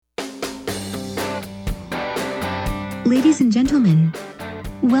Ladies and gentlemen,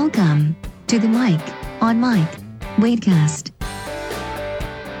 welcome to the on Mike Wadecast.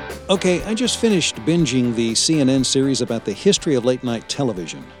 Okay, I just finished binging the CNN series about the history of late-night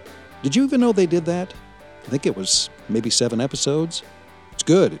television. Did you even know they did that? I think it was maybe 7 episodes. It's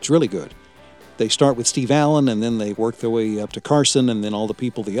good. It's really good. They start with Steve Allen, and then they work their way up to Carson, and then all the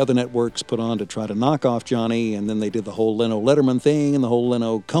people the other networks put on to try to knock off Johnny, and then they did the whole Leno Letterman thing and the whole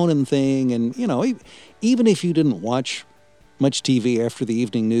Leno Conan thing, and, you know, even if you didn't watch much TV after the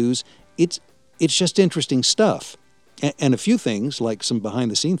evening news, it's just interesting stuff. And a few things, like some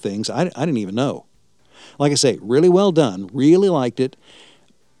behind-the-scene things, I didn't even know. Like I say, really well done. Really liked it.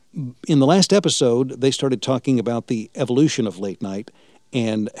 In the last episode, they started talking about the evolution of late night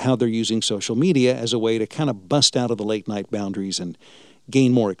and how they're using social media as a way to kind of bust out of the late night boundaries and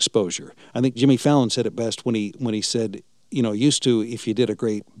gain more exposure. I think Jimmy Fallon said it best when he said, you know, used to, if you did a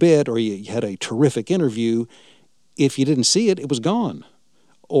great bit or you had a terrific interview, if you didn't see it, it was gone.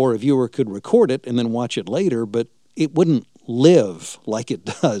 Or a viewer could record it and then watch it later, but it wouldn't live like it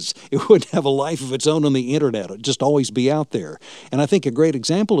does. It wouldn't have a life of its own on the internet. It'd just always be out there. And I think a great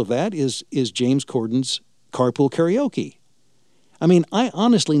example of that is James Corden's Carpool Karaoke. I mean, I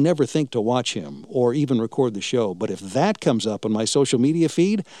honestly never think to watch him or even record the show, but if that comes up on my social media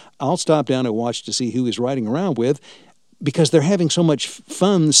feed, I'll stop down and watch to see who he's riding around with because they're having so much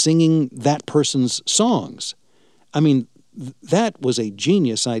fun singing that person's songs. I mean, that was a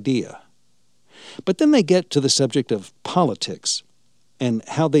genius idea. But then they get to the subject of politics and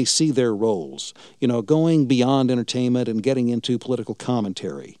how they see their roles, you know, going beyond entertainment and getting into political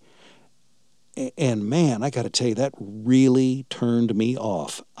commentary. And man, I got to tell you, that really turned me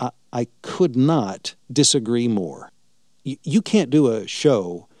off. I could not disagree more. You can't do a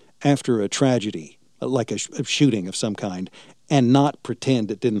show after a tragedy, like a shooting of some kind, and not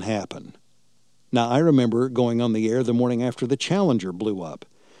pretend it didn't happen. Now, I remember going on the air the morning after the Challenger blew up.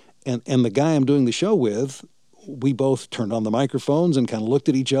 And the guy I'm doing the show with, we both turned on the microphones and kind of looked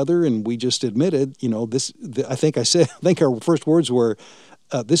at each other, and we just admitted, you know, I think our first words were,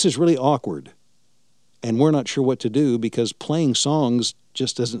 this is really awkward. And we're not sure what to do because playing songs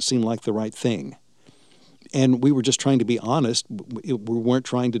just doesn't seem like the right thing. And we were just trying to be honest. We weren't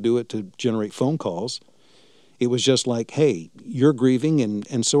trying to do it to generate phone calls. It was just like, hey, you're grieving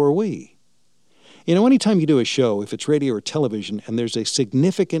and so are we. You know, anytime you do a show, if it's radio or television, and there's a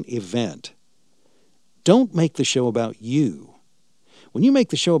significant event, don't make the show about you. When you make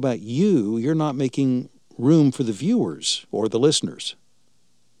the show about you, you're not making room for the viewers or the listeners.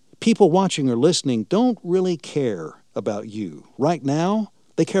 People watching or listening don't really care about you. Right now,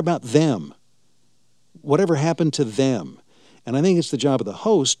 they care about them. Whatever happened to them. And I think it's the job of the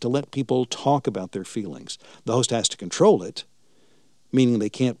host to let people talk about their feelings. The host has to control it, meaning they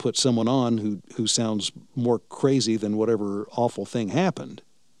can't put someone on who sounds more crazy than whatever awful thing happened.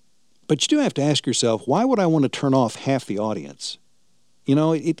 But you do have to ask yourself, why would I want to turn off half the audience? You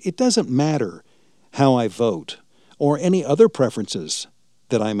know, it doesn't matter how I vote or any other preferences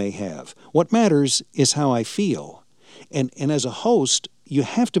that I may have. What matters is how I feel. And as a host, you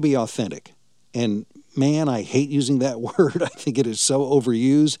have to be authentic. And man, I hate using that word. I think it is so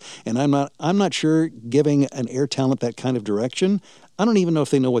overused. And I'm not sure giving an air talent that kind of direction, I don't even know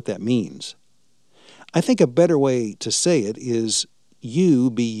if they know what that means. I think a better way to say it is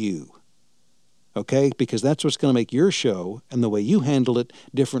you be you. Okay? Because that's what's going to make your show and the way you handle it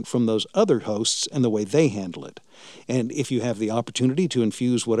different from those other hosts and the way they handle it. And if you have the opportunity to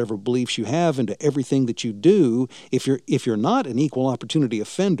infuse whatever beliefs you have into everything that you do, if you're not an equal opportunity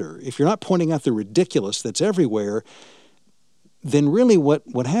offender, if you're not pointing out the ridiculous that's everywhere, then really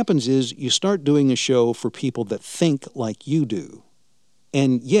what happens is you start doing a show for people that think like you do.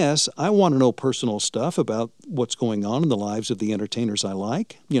 And yes, I want to know personal stuff about what's going on in the lives of the entertainers I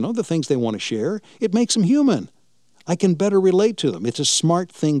like, you know, the things they want to share. It makes them human. I can better relate to them. It's a smart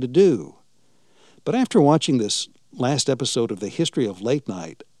thing to do. But after watching this last episode of the history of late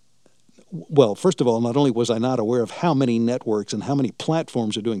night, well, first of all, not only was I not aware of how many networks and how many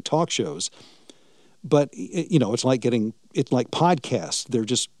platforms are doing talk shows, but, you know, it's like podcasts.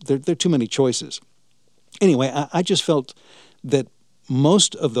 They're too many choices. Anyway, I just felt that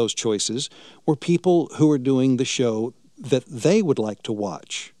most of those choices were people who are doing the show that they would like to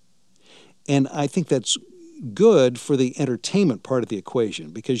watch. And I think that's good for the entertainment part of the equation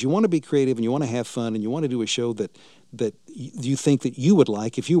because you want to be creative and you want to have fun and you want to do a show that you think that you would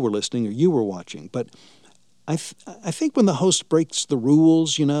like if you were listening or you were watching. But I think when the host breaks the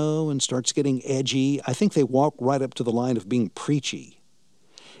rules, you know, and starts getting edgy, I think they walk right up to the line of being preachy.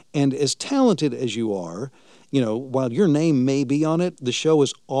 And as talented as you are, you know, while your name may be on it, the show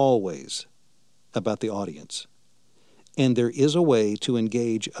is always about the audience. And there is a way to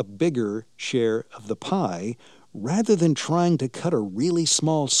engage a bigger share of the pie rather than trying to cut a really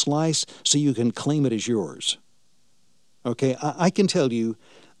small slice so you can claim it as yours. Okay, I can tell you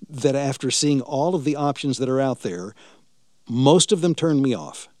that after seeing all of the options that are out there, most of them turned me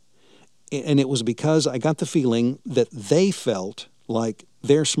off. And it was because I got the feeling that they felt like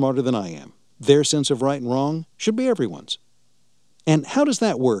they're smarter than I am. Their sense of right and wrong should be everyone's. And how does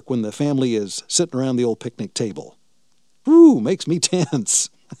that work when the family is sitting around the old picnic table? Whew, makes me tense.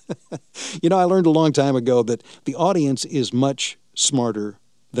 I learned a long time ago that the audience is much smarter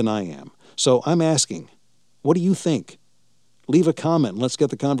than I am. So I'm asking, what do you think? Leave a comment and let's get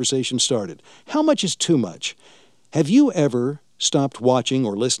the conversation started. How much is too much? Have you ever stopped watching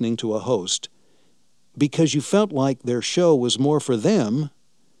or listening to a host because you felt like their show was more for them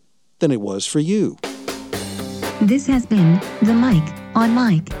than it was for you? This has been the Mike on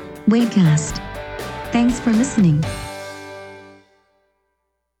Mike Wadecast. Thanks for listening.